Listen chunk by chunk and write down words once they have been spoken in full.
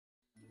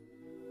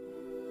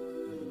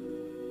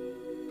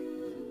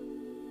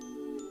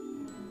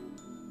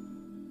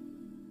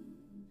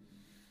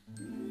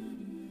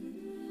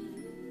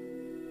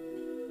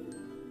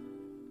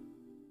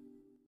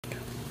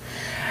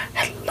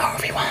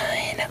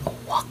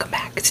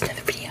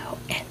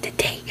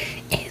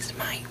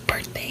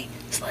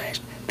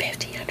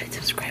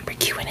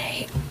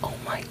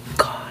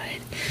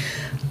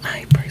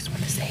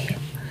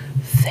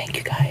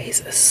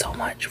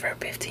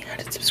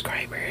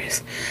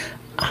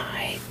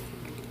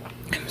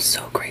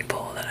so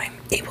grateful that I'm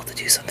able to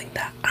do something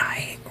that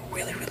I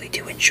really, really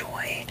do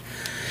enjoy.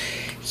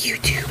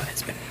 YouTube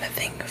has been a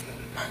thing of,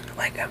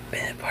 like, I've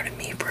been a part of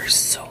me for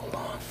so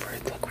long, for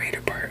the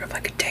greater part of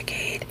like a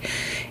decade,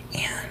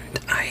 and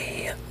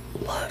I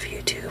love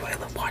YouTube. I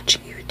love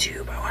watching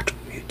YouTube. I watch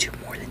YouTube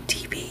more than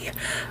TV.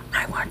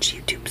 I watch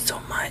YouTube so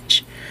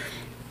much.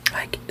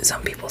 Like,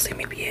 some people say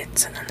maybe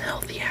it's an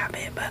unhealthy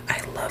habit, but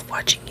I love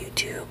watching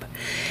YouTube,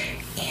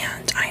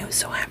 and I am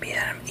so happy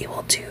that I'm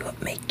able to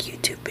make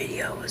YouTube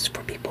videos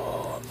for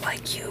people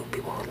like you,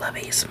 people who love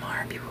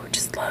ASMR, people who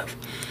just love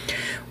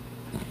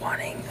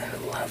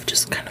who love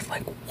just kind of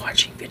like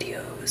watching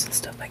videos and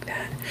stuff like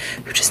that,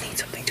 who just need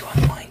something to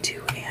unwind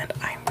to, and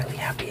I'm really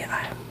happy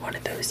I'm one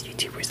of those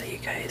YouTubers that you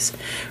guys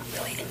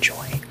really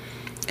enjoy.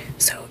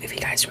 So if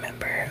you guys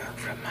remember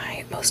from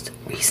my most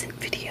recent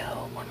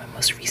video, one of my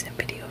most recent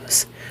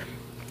videos,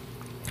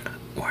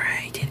 where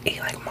I did a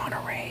like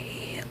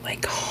Monterey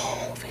like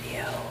haul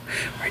video,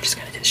 where I just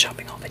kind of did a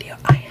shopping haul video,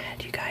 I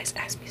had you guys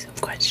ask me some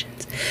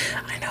questions.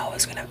 I know I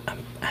was gonna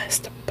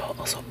ask to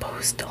also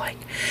post to like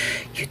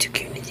YouTube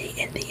community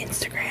and the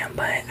Instagram,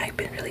 but I've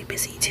been really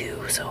busy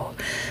too, so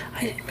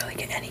I didn't really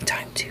get any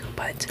time to.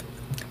 But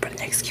for the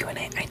next Q&A,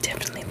 I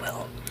definitely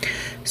will.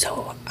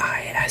 So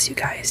I asked you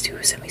guys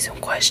to send me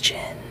some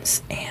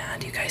questions,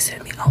 and you guys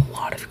sent me a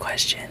lot of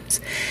questions,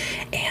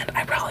 and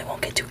I probably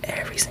won't get to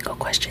every single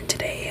question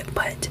today,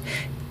 but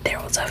there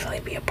will definitely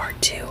be a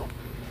part 2.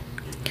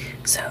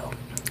 So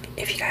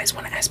if you guys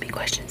want to ask me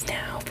questions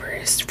now for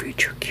a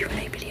future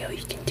Q&A video,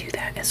 you can do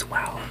that as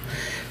well.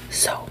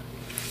 So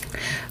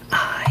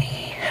I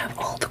have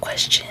all the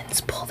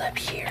questions pulled up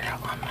here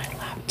on my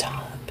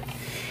laptop,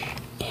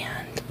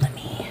 and let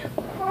me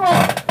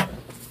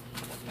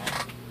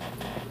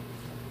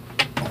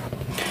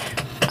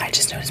I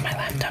just noticed my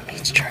laptop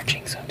needs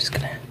charging, so I'm just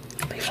gonna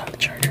leave it on the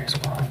charger as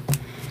well.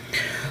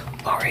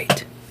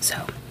 Alright,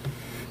 so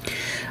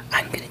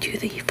I'm gonna do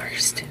the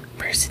first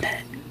person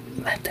that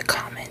left a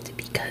comment,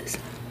 because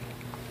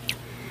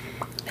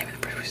they were the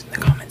first person in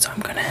the comments, so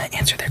I'm gonna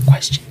answer their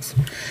questions.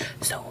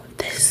 So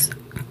this,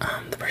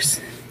 the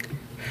person,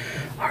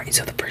 alright,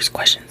 so the first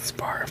questions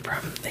are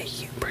from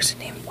the person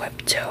named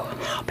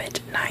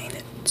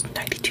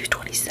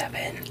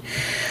WebtoHobbit99227,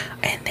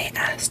 and they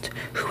asked,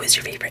 who is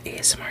your favorite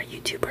ASMR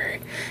YouTuber,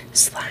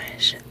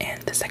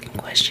 and the second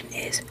question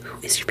is, who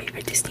is your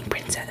favorite Disney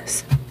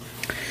princess?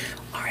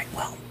 Alright,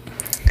 well,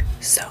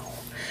 so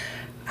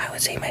I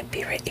would say my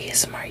favorite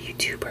ASMR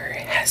YouTuber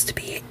has to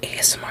be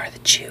ASMR the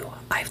Chew.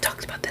 I've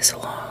talked about this for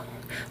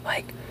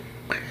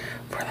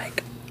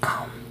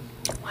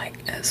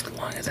as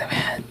long as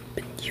I've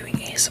been doing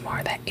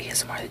ASMR, that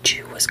ASMR the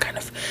Chew was kind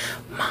of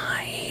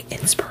my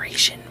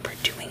inspiration for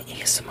doing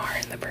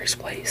ASMR in the first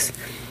place.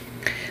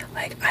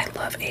 Like, I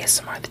love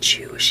ASMR the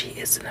Chew. She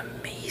is an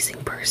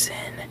amazing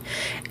person,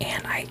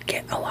 and I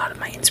get a lot of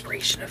my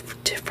inspiration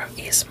from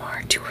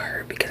ASMR to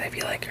her, because I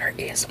feel like her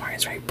ASMR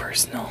is very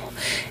personal,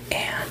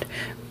 and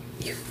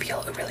you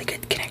feel a really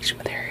good connection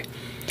with her.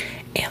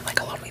 And like,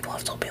 a lot of people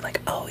have told me like,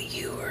 oh,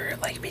 your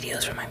like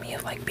videos remind me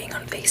of like being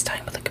on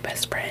FaceTime with like a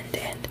best friend,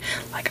 and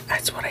like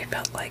that's what I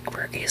felt like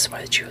for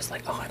ASMR the Chew. Was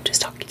like, oh, I'm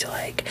just talking to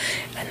like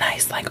a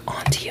nice like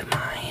auntie of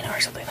mine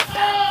or something like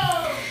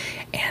that.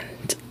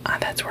 And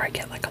that's where I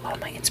get like a lot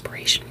of my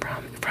inspiration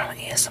from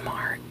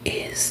ASMR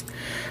is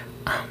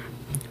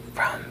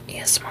from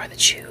ASMR the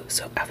Chew.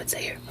 So I would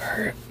say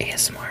her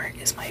ASMR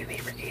is my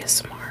favorite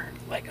ASMR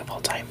like of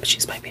all time, but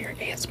she's my favorite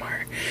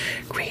ASMR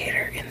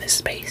creator in this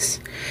space,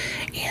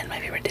 and my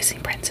favorite Disney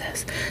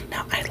princess.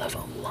 Now, I love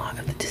a lot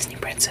of the Disney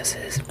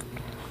princesses,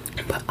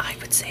 but I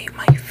would say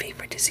my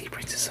favorite Disney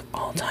princess of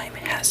all time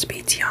has to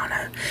be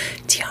Tiana.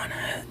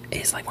 Tiana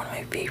is like one of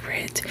my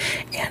favorites,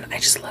 and I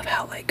just love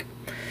how like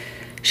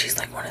she's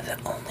like one of the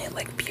only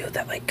like few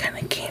that like kind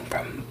of came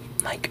from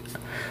like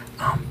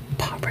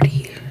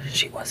poverty.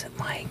 She wasn't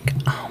like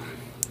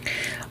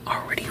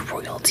already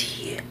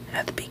royalty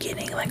at the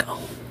beginning, like,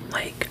 oh,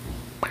 like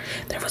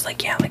there was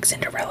like, yeah, like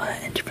Cinderella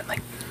and different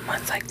like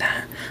ones like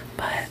that,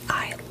 but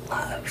I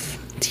love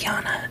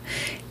Tiana,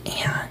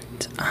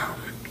 and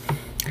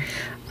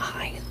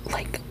I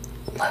like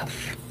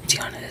love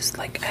Tiana's,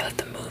 like, I love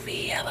the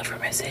movie, I love her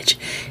message,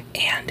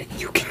 and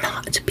you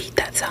cannot beat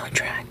that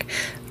soundtrack.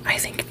 I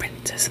think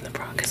Princess and the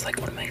Frog is like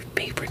one of my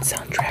favorite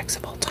soundtracks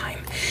of all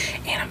time,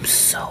 and I'm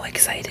so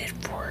excited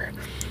for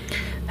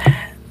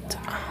that.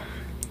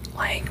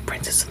 Like,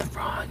 Princess and the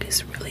Frog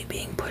is really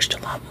being pushed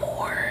a lot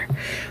more,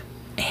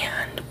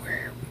 and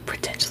we're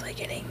potentially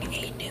getting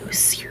a new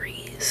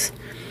series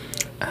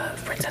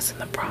of Princess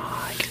and the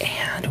Frog,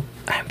 and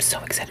I'm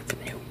so excited for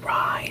the new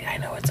ride. I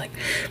know it's like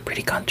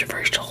pretty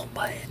controversial,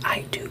 but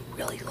I do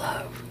really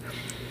love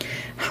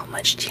how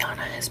much Tiana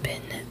has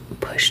been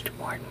pushed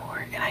more and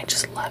more, and I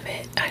just love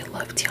it. I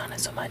love Tiana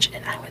so much,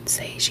 and I would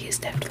say she is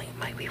definitely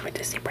my favorite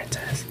Disney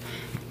princess.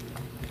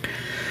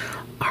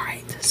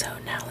 Alright, so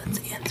now let's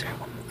answer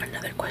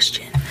another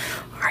question.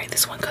 Alright,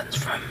 this one comes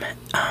from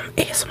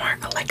ASMR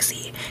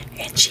Alexi,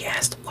 and she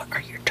asked, what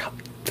are your top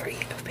 3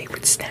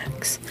 favorite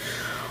snacks?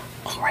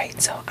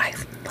 Alright, so I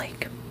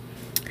like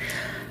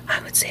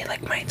I would say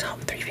like my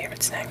top 3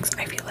 favorite snacks.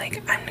 I feel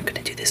like I'm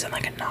gonna do this in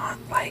like a not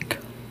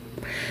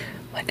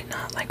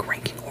not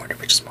ranking order,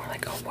 but just more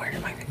like, oh, what are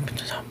my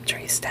top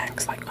 3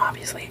 snacks, like,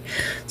 obviously.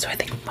 So I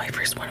think my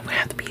first one would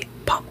have to be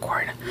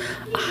popcorn.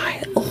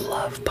 I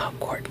love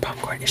popcorn.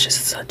 Popcorn is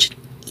just such an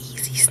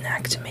easy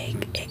snack to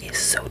make. It is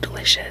so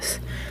delicious.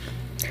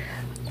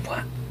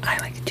 What I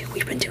like to do,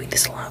 we've been doing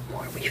this a lot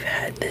more. We've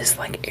had this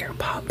like air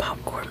pop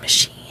popcorn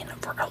machine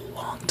for a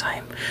long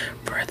time,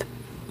 for the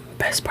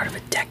best part of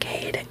a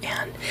decade,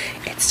 and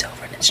it's still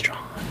running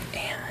strong.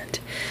 And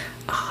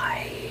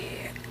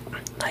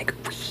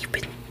we've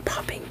been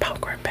popping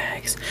popcorn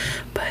bags,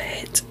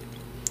 but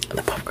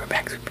the popcorn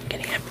bags we've been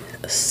getting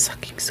have been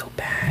sucking so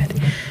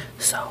bad.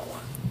 So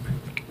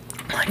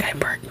like I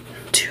burnt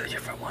 2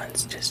 different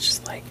ones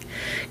just like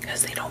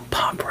because they don't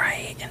pop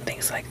right and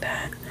things like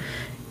that.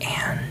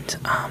 And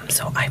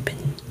so I've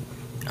been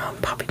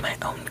popping my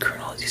own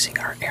kernels using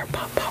our air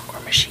pop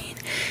popcorn machine,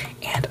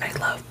 and I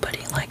love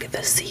putting like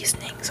the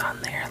seasonings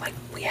on there. Like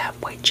we have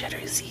white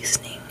cheddar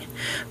seasoning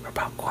for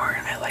popcorn.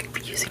 I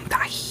like using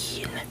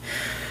Tajín,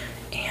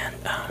 and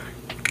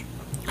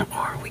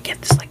or we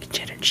get this like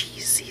cheddar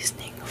cheese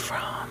seasoning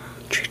from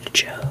Trader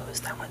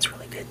Joe's. That one's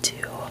really good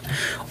too. Or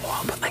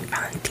I'll put like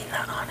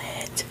Valentina on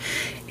it.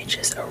 It's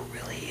just a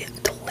really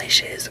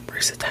delicious,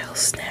 versatile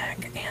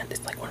snack, and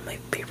it's like one of my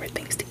favorite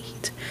things to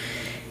eat.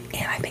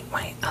 And I think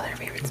my other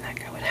favorite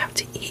snack I would have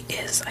to eat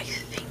is, I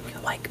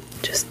think, like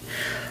just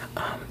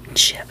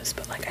chips.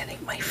 But like I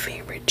think my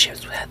favorite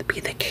chips would have to be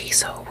the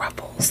queso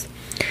ruffles.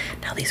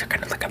 Now these are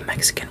kind of like a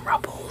Mexican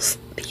ruffles.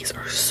 These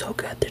are so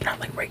good. They're not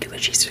like regular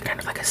cheese. They're kind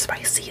of like a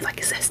spicy,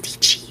 like a zesty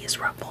cheese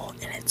ruffle,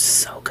 and it's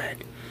so good.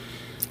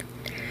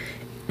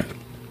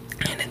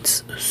 And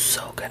it's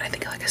so good. I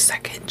think like a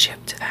second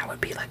chip to that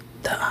would be like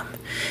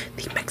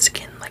the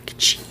Mexican like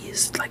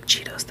cheese, like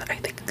Cheetos, that I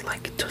think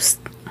like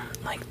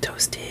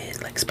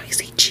toasted like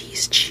spicy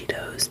cheese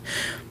Cheetos,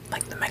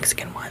 like the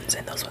Mexican ones,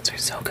 and those ones are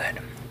so good.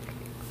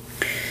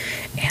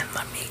 And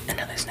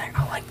another snack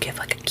I'll like give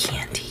like a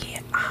candy.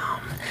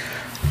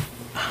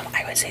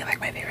 I would say like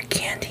my favorite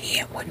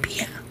candy would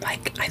be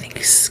like, I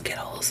think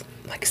Skittles.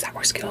 Like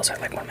sour Skittles are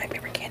like one of my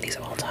favorite candies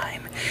of all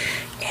time,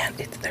 and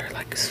they're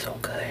like so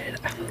good.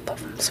 I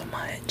love them so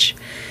much,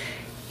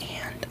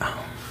 and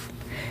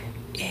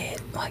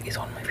it like is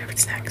one of my favorite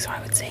snacks. So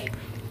I would say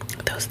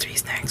those 3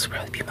 snacks would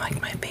probably be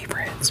like my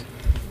favorites.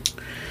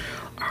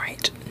 All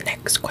right,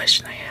 next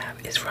question I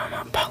have is from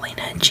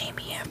Paulina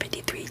Jamie at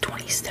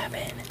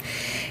 5327,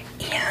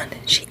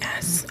 and she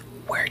asks,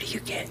 where do you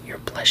get your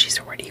plushies,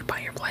 or where do you buy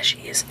your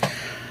plushies?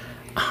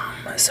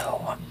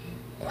 So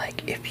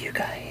like if you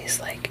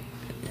guys like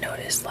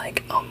notice,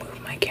 like I'll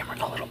move my camera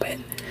a little bit,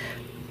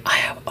 I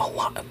have a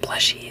lot of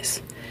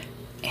plushies,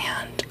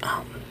 and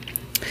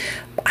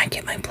I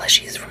get my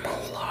plushies from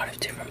a lot of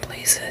different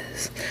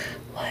places.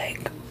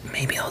 Like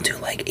maybe I'll do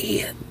like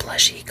a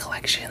plushie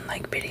collection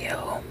like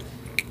video,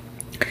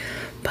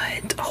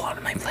 but a lot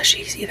of my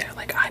plushies either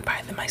like I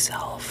buy them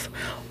myself,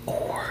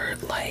 or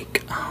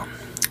like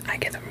I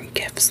get them from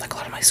gifts. Like a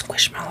lot of my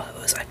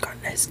Squishmallows I've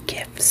gotten as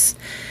gifts,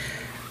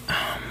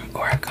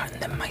 or I've gotten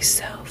them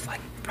myself.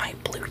 Like my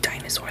blue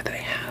dinosaur that I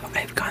have,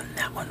 I've gotten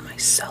that one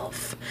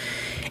myself.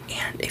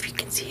 And if you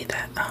can see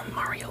that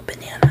Mario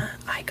banana,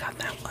 I got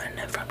that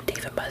one from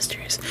Dave &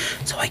 Buster's.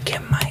 So I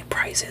get my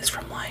prizes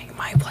from like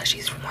my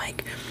plushies from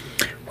like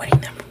winning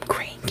them from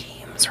Crane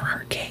Games or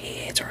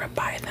arcades, or I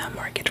buy them,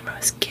 or I get them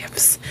as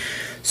gifts.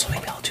 So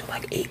maybe I'll do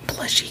like a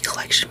plushie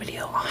collection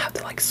video. I'll have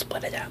to like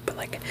split it up, but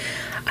like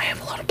I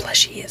have a lot of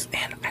plushies,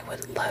 and I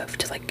would love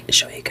to like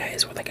show you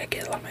guys where like I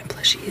get a lot of my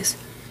plushies.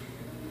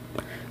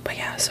 But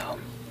yeah, so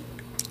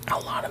a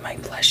lot of my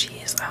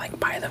plushies, I like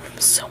buy them from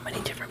so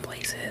many different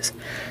places.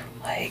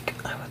 Like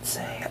I would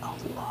say a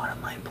lot of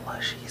my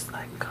plushies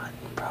I've gotten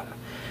from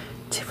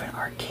different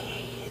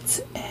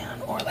arcades,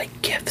 and or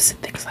like gifts and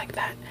things like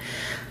that.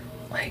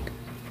 Like,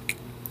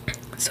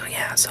 so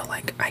yeah, so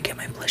like I get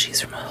my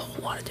plushies from a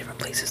whole lot of different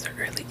places. There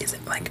really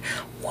isn't like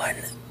one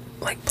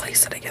like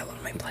place that I get a lot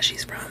of my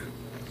plushies from.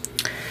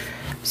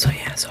 So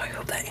yeah, so I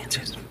hope that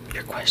answers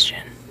your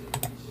question.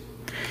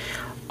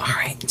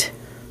 Alright,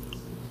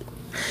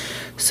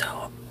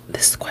 so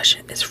this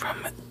question is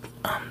from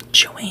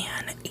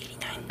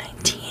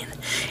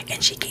Joanne8919,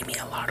 and she gave me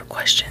a lot of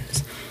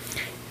questions.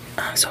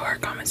 So her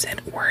comment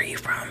said, where are you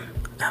from?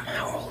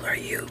 How old are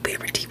you?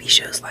 Favorite TV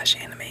shows /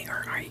 anime?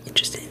 Or are you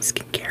interested in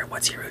skincare?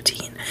 What's your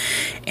routine?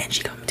 And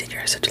she commented,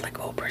 you're such a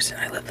likable person.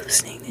 I love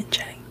listening and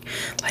chatting.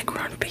 Like,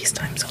 we're on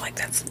FaceTime, so like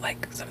that's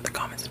like some of the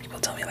comments that people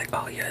tell me, like,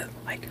 oh yeah,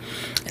 like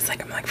it's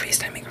like I'm like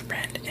FaceTiming a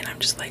friend, and I'm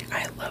just like,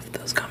 I love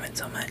those comments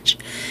so much.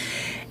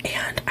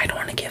 And I don't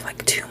want to give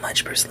like too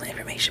much personal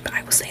information, but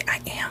I will say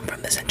I am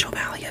from the Central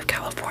Valley of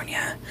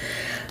California.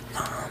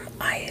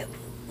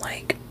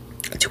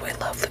 Do I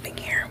love living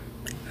here?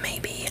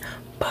 Maybe,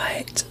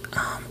 but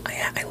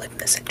I live in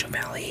the Central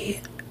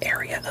Valley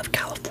area of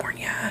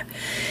California,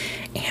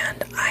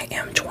 and I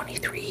am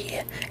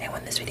 23, and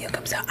when this video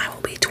comes out, I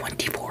will be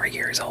 24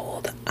 years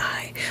old.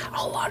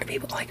 A lot of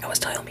people, like, I was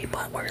telling people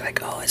were like,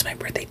 oh, it's my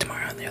birthday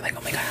tomorrow, and they're like,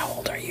 oh my god, how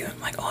old are you? I'm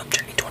like, oh, I'm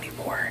turning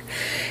 24,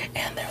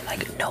 and they're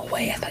like, no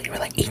way, I thought you were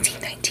like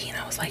 18, 19.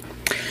 I was like,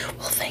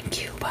 well,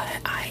 thank you, but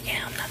I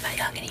am not that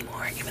young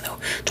anymore, even though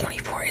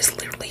 24 is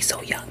literally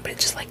so young. But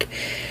it's just like,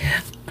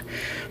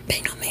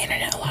 being on the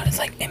internet a lot, it's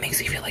like, it makes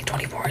me feel like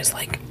 24 is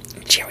like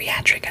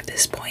geriatric at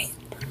this point.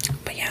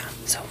 But yeah,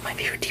 so my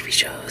favorite TV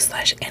shows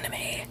slash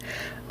anime.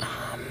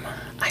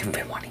 I've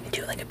been wanting to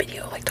do like a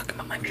video like talking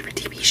about my favorite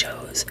TV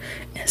shows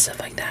and stuff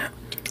like that.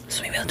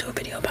 So maybe I'll do a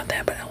video about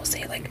that, but I will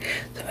say like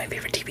some of my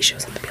favorite TV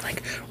shows have to be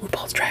like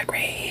RuPaul's Drag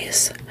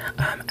Race,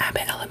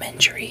 Abbott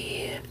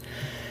Elementary.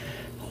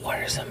 What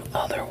are some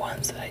other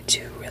ones that I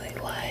do really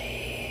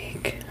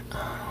like?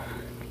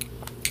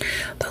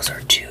 Those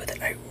are two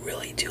that I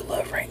really do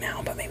love right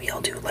now, but maybe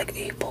I'll do like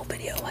a full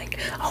video. Like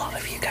a lot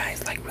of you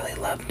guys like really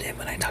loved it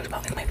when I talked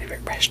about like my favorite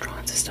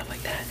restaurants and stuff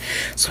like that.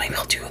 So maybe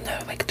I'll do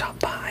another like top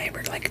 5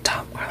 or like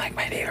top or like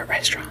my favorite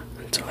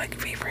restaurants or like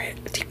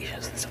favorite TV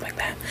shows and stuff like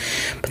that.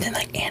 But then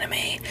like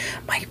anime,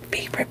 my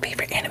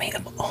favorite anime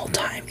of all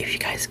time, if you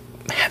guys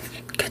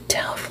could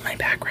tell from my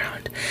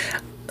background,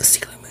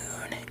 Sailor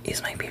Moon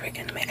is my favorite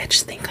anime. I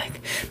just think like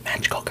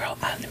magical girl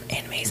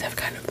animes have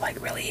kind of like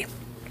really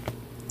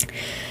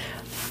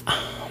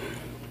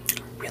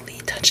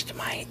touched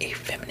my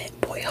effeminate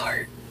boy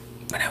heart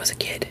when I was a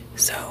kid.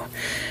 So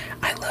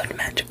I loved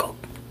magical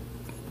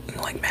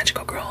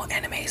girl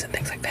animes and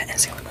things like that, and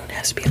Sailor Moon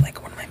has to be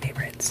like one of my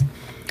favorites.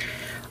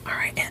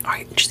 Alright, and are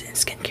you interested in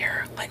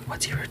skincare? Like,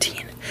 what's your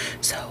routine?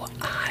 So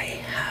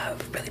I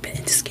have really been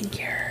into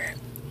skincare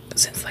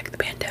since like the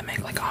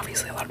pandemic. Like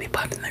obviously a lot of people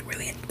have been like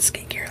really into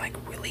skincare, like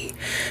really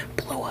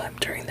blew up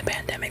during the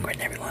pandemic when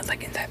everyone's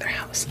like inside their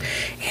house.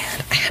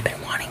 And I have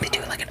been wanting to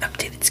do like an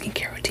updated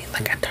skincare routine.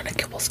 Like I've done a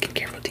couple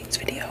skincare routines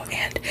video,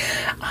 and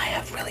I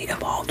have really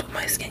evolved with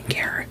my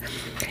skincare,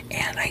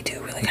 and I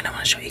do really kind of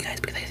want to show you guys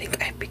because I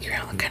think I figured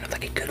out kind of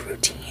like a good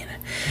routine.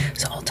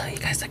 So I'll tell you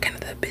guys like kind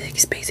of the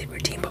basic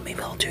routine, but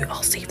maybe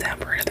I'll save that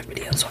for another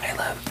video. So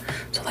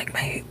like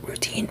my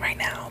routine right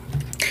now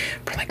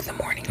for like the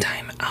morning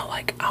time,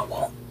 I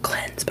won't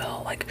cleanse, but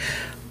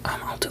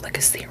I'll do like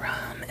a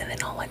serum, and then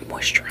I'll like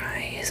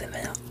moisturize, and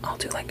then I'll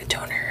do like a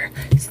toner,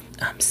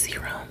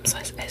 serum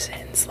slash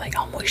essence. Like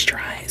I'll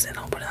moisturize and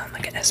I'll put on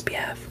like an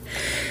SPF,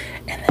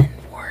 and then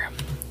for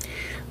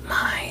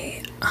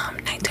my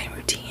nighttime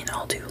routine,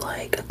 I'll do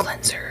like a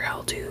cleanser,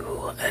 I'll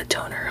do a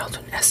toner, I'll do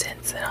an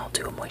essence, and I'll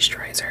do a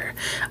moisturizer.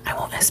 I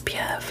won't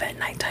SPF at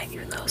nighttime,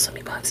 even though some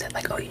people have said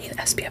like, oh, you need an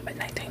SPF at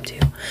nighttime too,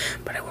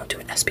 but I won't do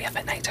an SPF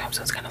at nighttime,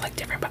 so it's kind of like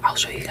different. But I'll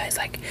show you guys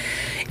like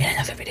in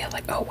another video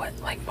like, oh, what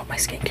my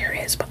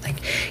skincare is. But like,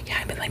 yeah,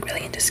 I've been like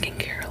really into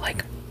skincare.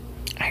 Like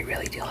I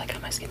really do like how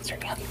my skin's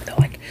turning out, even though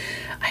like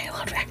I have a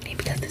lot of acne,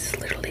 because this is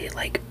literally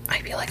like, I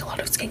feel like a lot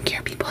of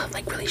skincare people have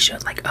like really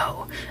showed like,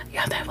 oh, you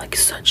have to have like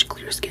such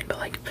clear skin, but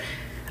like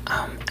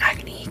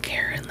acne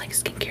care and like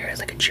skincare is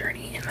like a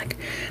journey, and like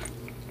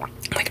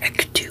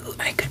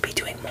I could be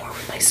doing more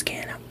with my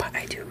skin, but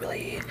I do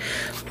really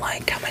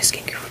like how my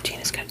skincare routine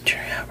is kind of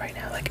turning out right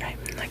now. Like I'm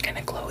like kind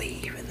of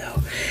glowy, even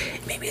though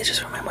maybe it's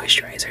just from my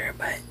moisturizer.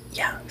 But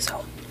yeah,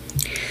 so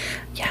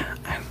yeah,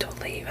 I'm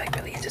totally like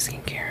really into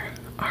skincare.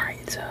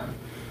 Alright, so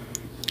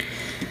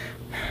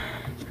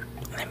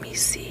let me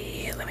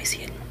see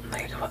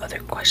like a couple other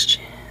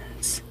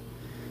questions,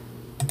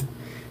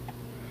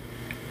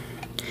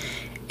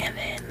 and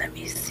then let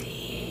me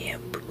see.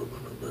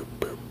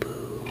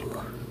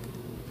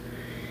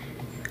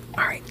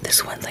 Alright,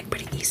 this one's like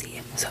pretty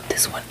easy. So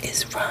this one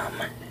is from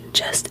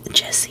Just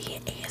Jessie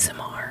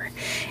ASMR,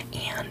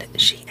 and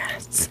she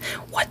asks,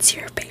 what's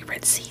your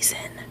favorite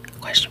season?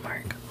 Question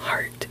mark.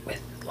 Heart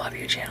with love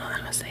your channel.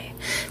 I must say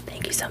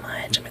thank you so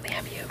much. I'm really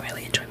happy you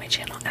really enjoy my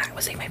channel, and I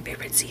would say my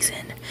favorite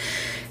season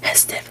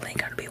has definitely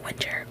got to be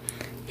winter.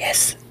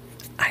 Yes,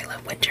 I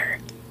love winter.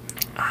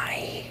 I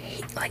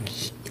hate like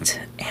heat,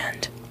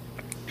 and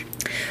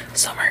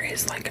summer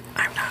is like,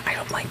 I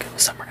don't like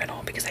summer at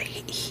all because I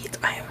hate heat.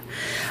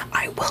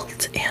 I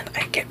wilt and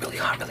I get really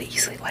hot really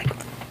easily. Like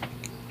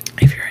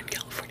if you're in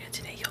California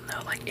today, you'll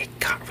know like it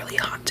got really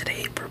hot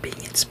today for being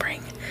in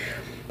spring,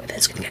 but then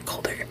it's gonna get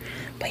colder.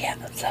 But yeah,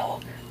 so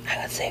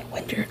I would say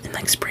winter and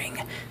like spring,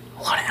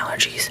 a lot of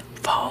allergies.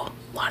 Fall,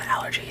 a lot of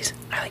allergies.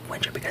 I like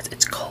winter because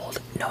it's cold,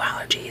 no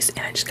allergies,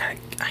 and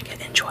I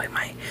can enjoy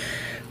my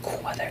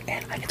cool weather,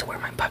 and I get to wear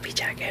my puffy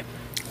jacket,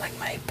 like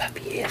my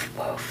puffy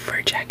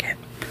fur jacket,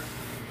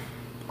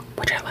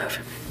 which I love.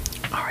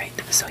 Alright,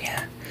 so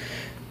yeah,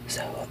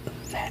 so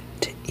that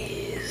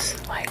is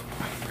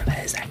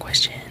that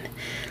question.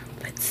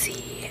 Let's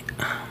see,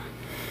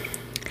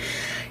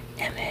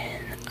 and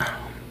then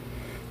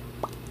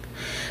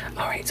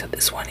alright, so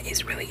this one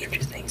is really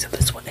interesting. So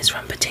this one is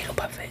from Potato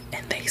Buffet,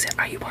 and they said,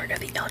 are you part of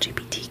the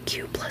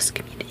LGBTQ plus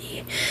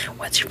community?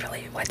 What's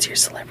your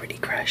celebrity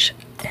crush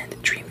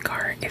and dream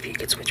car? If you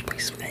could switch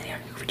places with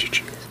anyone, who would you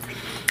choose?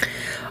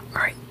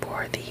 Alright,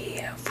 for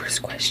the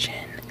first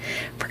question,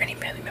 for any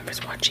family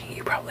members watching,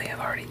 you probably have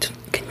already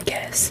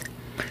yes.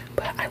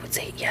 But I would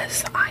say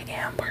yes, I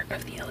am part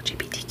of the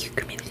LGBTQ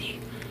community.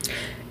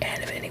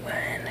 And if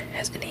anyone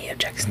has any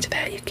objections to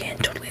that, you can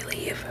totally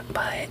leave.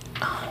 But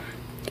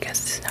because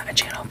this is not a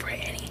channel for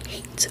any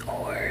hate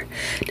or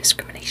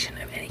discrimination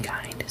of any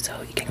kind,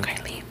 so you can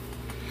kindly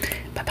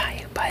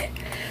bye-bye. But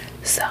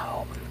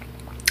so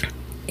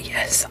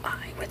yes,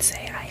 I would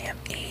say I am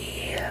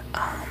a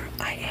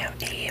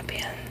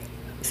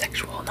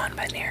pansexual,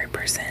 non-binary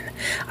person.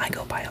 I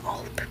go by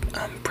all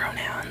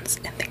pronouns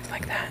and things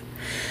like that.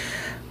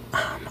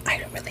 I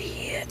don't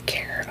really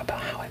care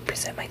about how I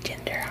present my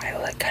gender. I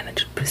like kind of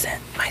just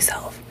present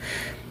myself.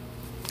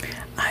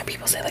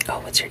 People say like, oh,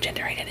 what's your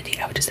gender identity?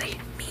 I would just say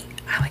me.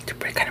 I like to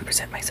kind of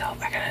present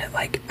myself. I kind of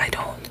like, I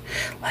don't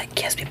like,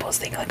 yes, people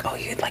think like, oh,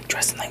 you like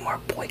dress in like more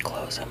boy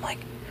clothes. I'm like,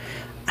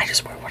 I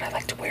just wear what I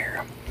like to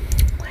wear.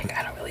 Like,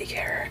 I don't really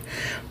care.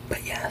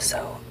 But yeah,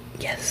 so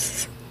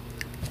yes,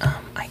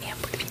 I am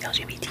with the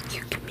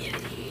LGBTQ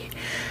community.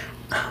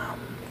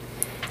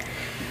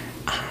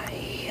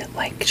 I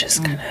like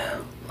just kind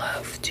of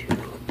love to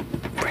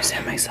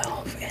present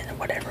myself in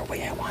whatever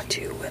way I want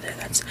to, whether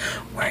that's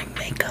wearing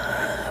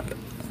makeup,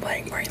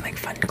 wearing like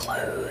fun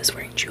clothes,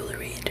 wearing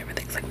jewelry and different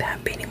things like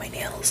that, painting my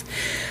nails.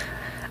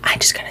 I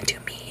just kind of do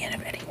me, and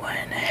if anyone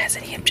has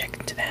any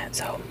objection to that,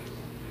 so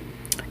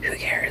who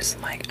cares?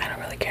 Like, I don't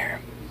really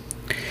care.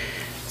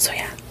 So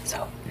yeah,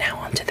 so now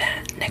on to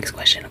that next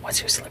question.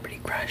 What's your celebrity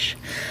crush?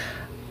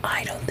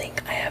 I don't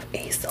think I have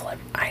a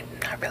I'm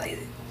not really,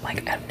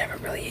 like, I've never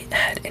really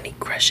had any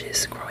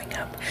crushes growing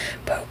up,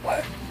 but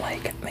what,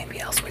 like,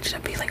 maybe I'll switch it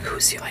up, be like,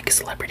 who's your, like,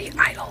 celebrity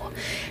idol?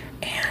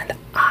 And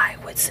I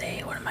would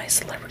say one of my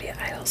celebrity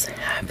idols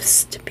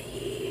has to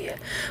be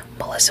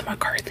Melissa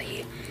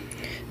McCarthy.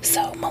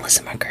 So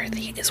Melissa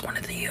McCarthy is one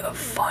of the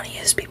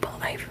funniest people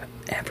I've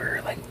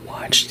ever, like,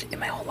 watched in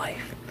my whole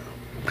life.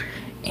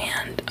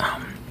 And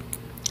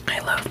I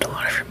loved a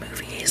lot of her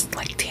movies.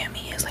 Like,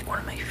 Tammy is like one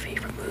of my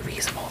favorite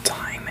movies of all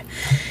time,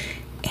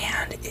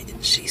 and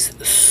she's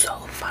so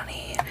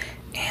funny.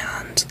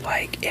 And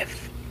like,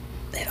 if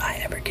I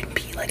ever can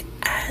be like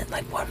at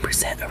like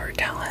 1% of her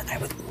talent, I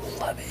would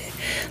love it.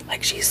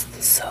 Like, she's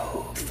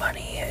so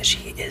funny.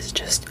 She is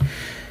just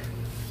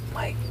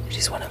like,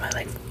 she's one of my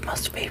like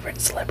most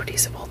favorite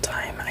celebrities of all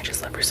time. I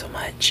just love her so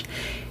much.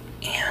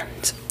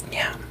 And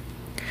yeah,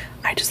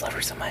 I just love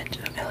her so much.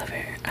 I love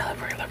her. I love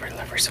her. I love her. I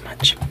love her so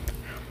much.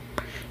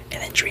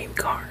 And then Dream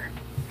Car.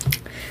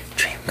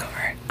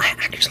 I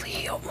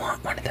actually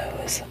want one of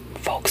those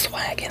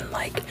Volkswagen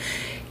like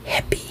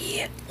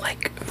hippie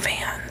like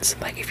vans.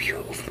 Like, if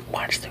you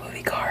watch the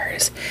movie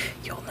Cars,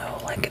 you'll know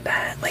like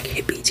that like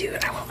hippie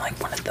dude. I want like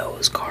one of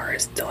those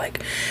cars to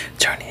like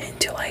turn it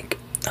into like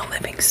a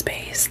living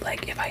space.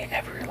 Like, if I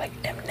ever like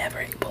am never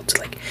able to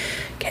like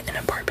get an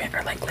apartment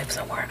or like live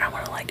somewhere, I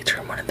want to like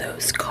turn one of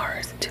those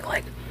cars into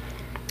like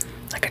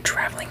a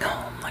traveling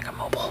home, like a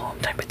mobile home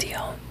type of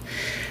deal.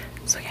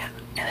 So yeah,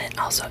 and then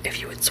also, if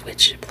you would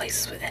switch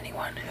places with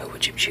anyone, who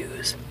would you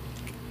choose?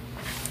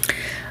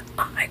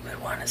 I would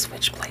want to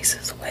switch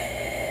places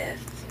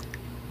with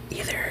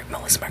either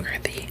Melissa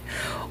McCarthy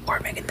or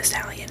Megan Thee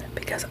Stallion,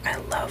 because I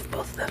love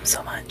both of them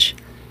so much,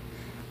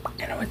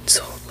 and I would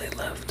totally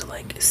love to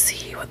like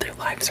see what their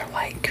lives are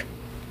like.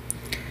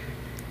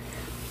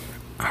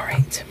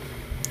 Alright,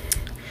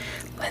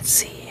 let's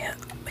see,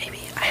 maybe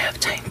I have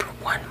time for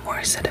one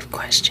more set of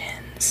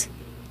questions.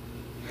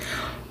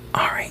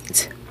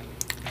 Alright,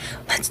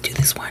 let's do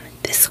this one.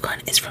 This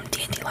one is from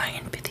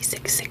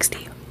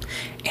Dandelion5660,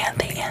 and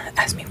they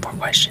asked me 4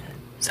 questions.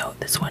 So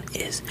this one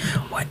is,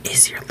 what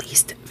is your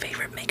least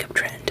favorite makeup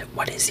trend?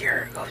 What is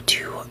your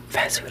go-to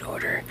fast food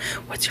order?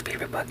 What's your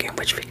favorite book? And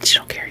which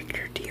fictional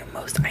character do you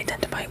most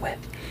identify with?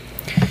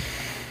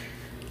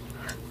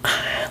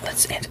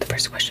 Let's answer the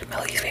first question.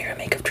 My least favorite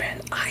makeup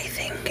trend. I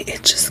think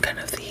it's just kind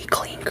of the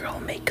clean girl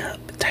makeup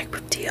type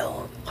of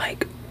deal.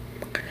 Like,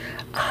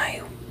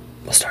 I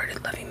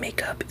started loving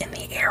makeup in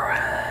the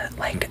era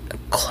like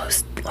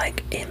close,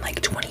 like in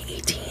like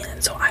 2018,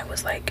 and so I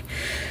was like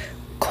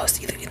close,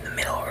 either in the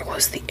middle or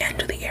close to the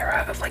end of the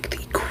era of like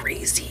the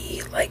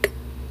crazy like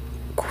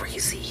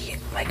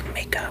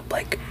makeup,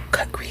 like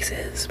cut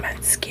creases,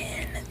 matte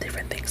skin,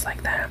 different things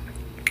like that.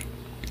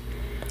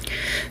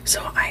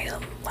 So I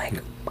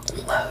like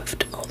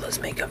loved all those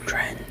makeup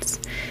trends,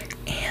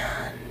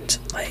 and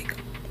like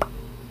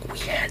we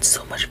had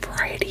so much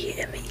variety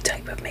in the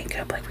type of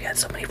makeup. Like, we had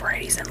so many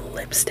varieties in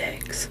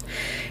lipsticks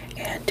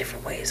and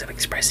different ways of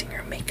expressing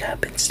your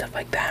makeup and stuff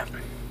like that.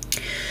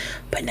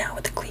 But now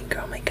with the clean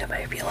girl makeup,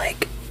 I feel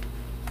like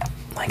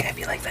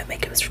that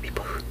makeup is for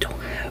people who don't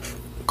have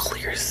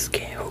clear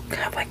skin, who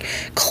have like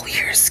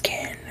clear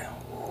skin,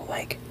 who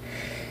like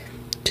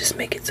just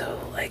make it so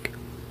like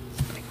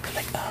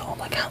oh,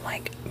 look how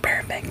like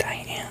perfect I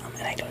am,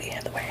 and I don't even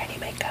have to wear any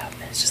makeup.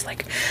 And it's just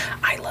like,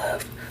 I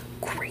love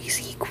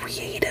crazy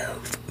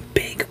creative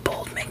big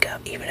bold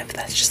makeup, even if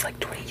that's just like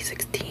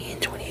 2016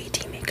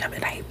 2018 makeup,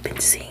 and I've been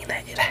seeing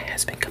that it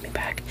has been coming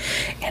back,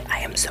 and I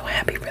am so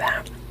happy for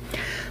that.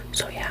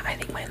 So yeah, I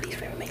think my least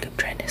favorite makeup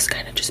trend has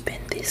kind of just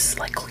been this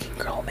like clean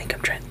girl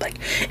makeup trend. Like,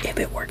 if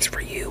it works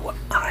for you,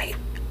 I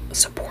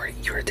support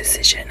your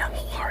decision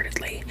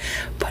wholeheartedly.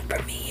 But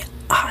for me,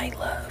 I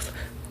love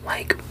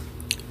like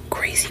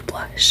crazy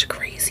blush,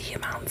 crazy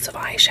amounts of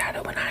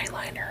eyeshadow and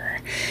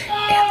eyeliner,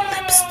 and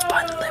lips,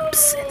 fun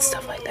lips, and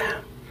stuff like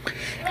that.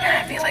 And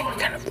I feel like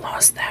we kind of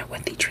lost that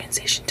with the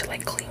transition to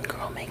like clean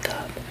girl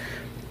makeup.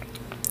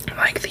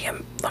 Like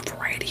the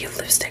variety of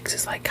lipsticks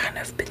is like kind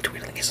of been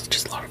dwindling. It's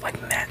just a lot of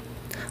like matte,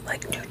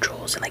 like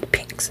neutrals and like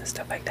pinks and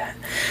stuff like that.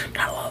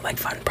 Not a lot of like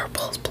fun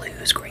purples,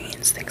 blues,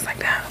 greens, things like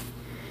that.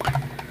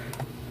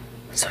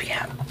 So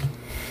yeah.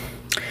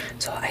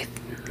 So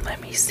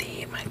let me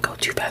see my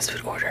go-to fast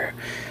food order.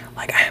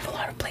 Like, I have a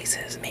lot of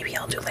places. Maybe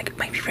I'll do like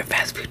my favorite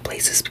fast food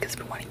places because I've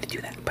been wanting to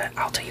do that. But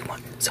I'll tell you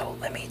one. So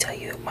let me tell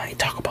you my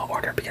Taco Bell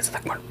order because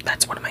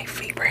that's one of my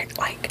favorite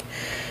like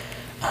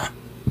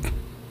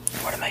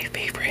one of my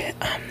favorite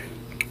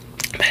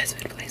fast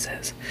food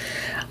places.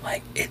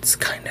 Like, it's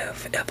kind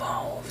of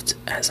evolved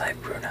as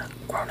I've grown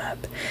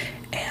up,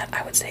 and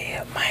I would say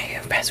my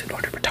fast food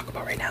order for Taco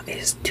Bell right now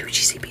is 2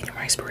 cheesy bean and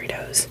rice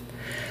burritos,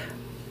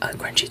 a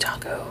crunchy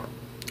taco,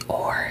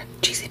 or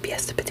cheesy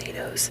fiesta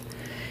potatoes,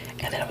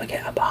 and then I would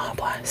get a Baja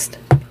Blast,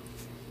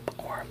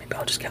 or maybe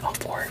I'll just get all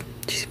 4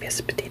 cheesy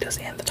fiesta potatoes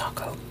and the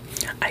taco.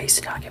 I used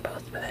to not get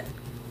both, but then,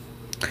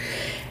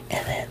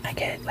 and then I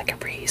get like a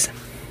freeze.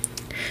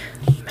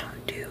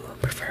 Mountain Dew,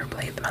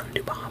 preferably the Mountain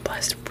Dew Baja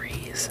Blast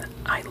freeze.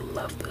 I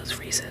love those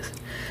freezes.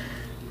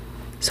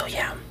 So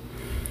yeah.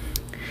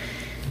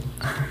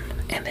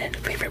 And then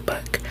favorite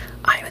book.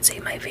 I would say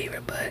my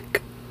favorite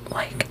book,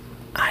 like,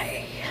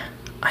 I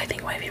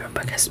think my favorite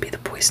book has to be The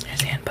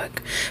Poisoner's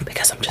Handbook,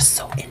 because I'm just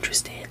so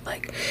interested,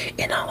 like,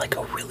 in a like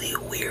a really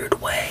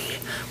weird way,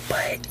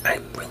 but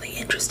I'm really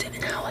interested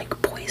in how like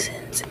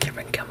poisons and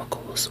different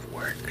chemicals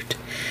worked.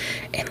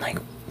 And like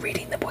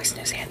reading The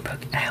Poisoner's Handbook,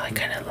 I like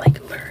kind of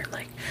like learn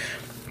like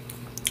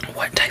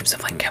what types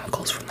of like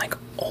chemicals from like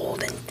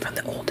from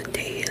the olden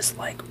days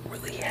like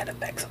really had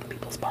effects on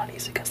people's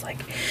bodies, because like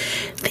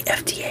the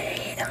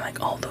FDA and like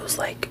all those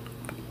like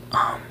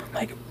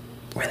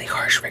really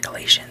harsh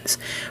regulations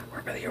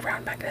were really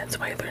around back then.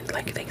 So I learned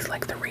like things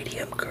like the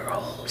Radium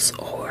Girls,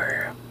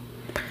 or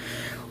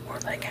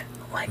like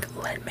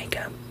lead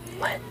makeup,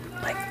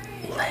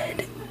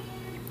 lead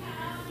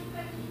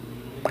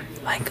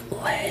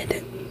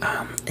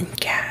and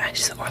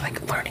gas, or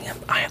like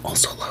I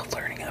also love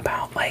learning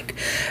about like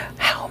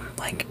how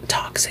like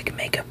toxic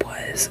makeup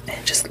was,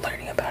 and just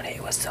learning about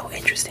it was so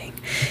interesting.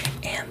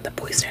 And The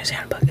Poisoner's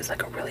Handbook is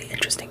like a really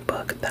interesting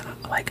book that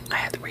like I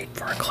had to read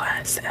for a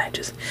class, and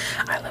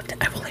I loved it.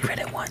 I've only read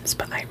it once,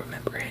 but I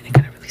remember it. It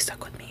kind of really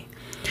stuck with me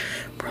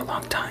for a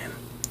long time.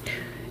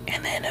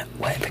 And then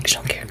what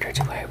fictional character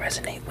do I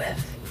resonate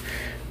with?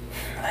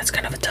 That's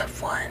kind of a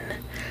tough one,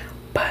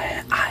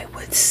 but I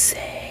would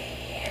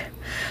say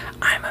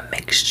I'm a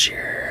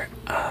mixture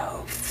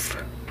of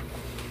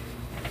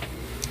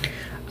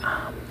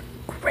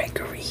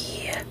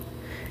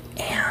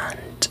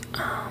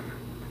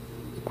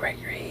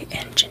Gregory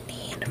and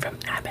Janine from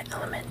Abbott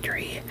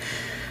Elementary,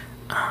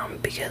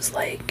 because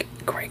like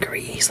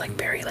Gregory, he's like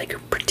very like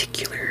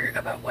particular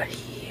about what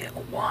he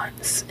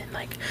wants and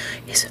like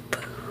his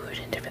food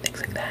and different things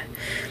like that.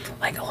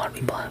 Like a lot of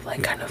people have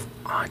like kind of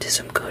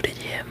autism coded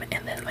him,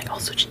 and then like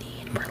also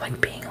Janine for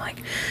like being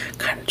like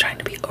kind of trying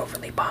to be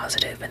overly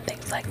positive and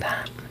things like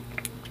that.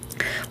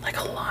 Like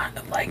a lot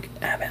of like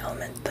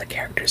the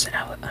characters in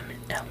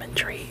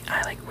Elementary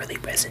I like really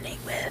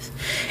resonate with,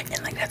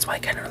 and like that's why I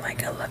kind of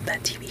like I love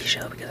that TV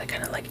show, because I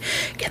kind of like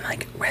can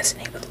like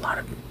resonate with a lot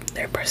of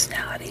their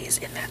personalities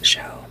in that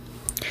show.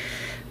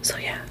 So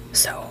yeah,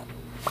 so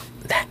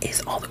that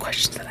is all the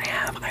questions that I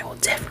have. I will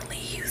definitely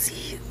use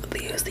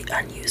the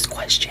unused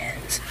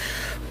questions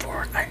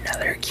for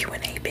another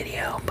Q&A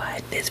video,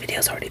 but this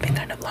video's already been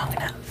kind of long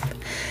enough.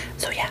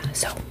 So yeah,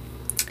 so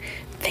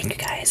thank you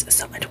guys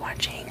so much for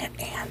watching,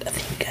 and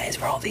thank you guys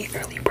for all the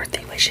early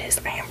birthday wishes.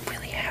 I am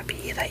really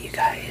happy that you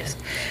guys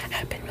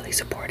have been really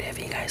supportive.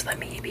 You guys let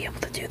me be able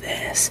to do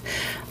this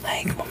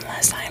like one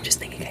last time. Just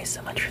thank you guys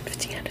so much for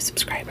 1,500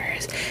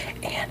 subscribers,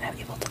 and I'm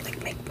able to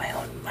like make my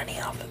own money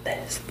off of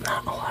this.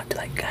 Not a lot to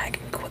like I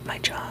can quit my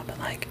job, but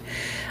like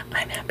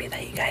I'm happy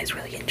that you guys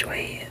really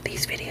enjoy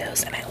these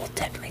videos, and I will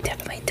definitely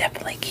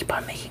keep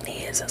on making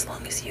these as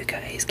long as you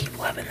guys keep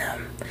loving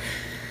them.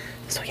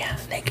 So yeah,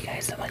 thank you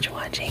guys so much for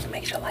watching.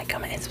 Make sure to like,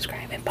 comment, and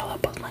subscribe, and follow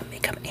both my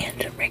makeup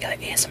and regular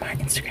ASMR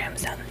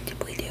Instagrams down in the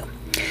deeply do.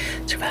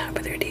 So without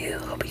further ado,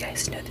 hope you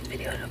guys enjoyed this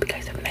video, and hope you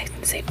guys have a nice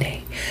and safe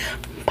day.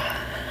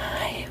 Bye.